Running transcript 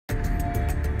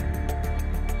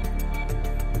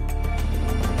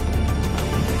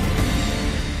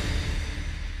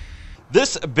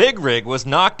This big rig was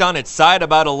knocked on its side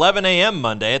about 11 a.m.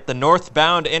 Monday at the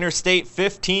northbound Interstate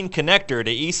 15 connector to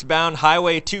eastbound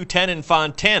Highway 210 in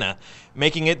Fontana,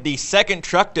 making it the second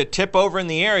truck to tip over in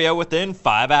the area within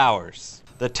 5 hours.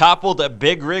 The toppled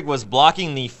big rig was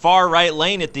blocking the far right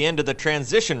lane at the end of the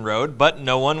transition road, but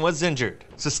no one was injured.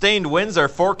 Sustained winds are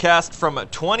forecast from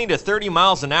 20 to 30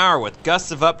 miles an hour with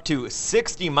gusts of up to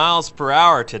 60 miles per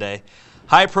hour today.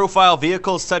 High-profile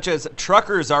vehicles such as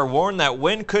truckers are warned that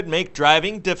wind could make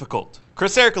driving difficult.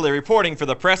 Chris Ercole reporting for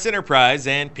the Press Enterprise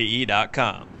and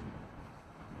PE.com.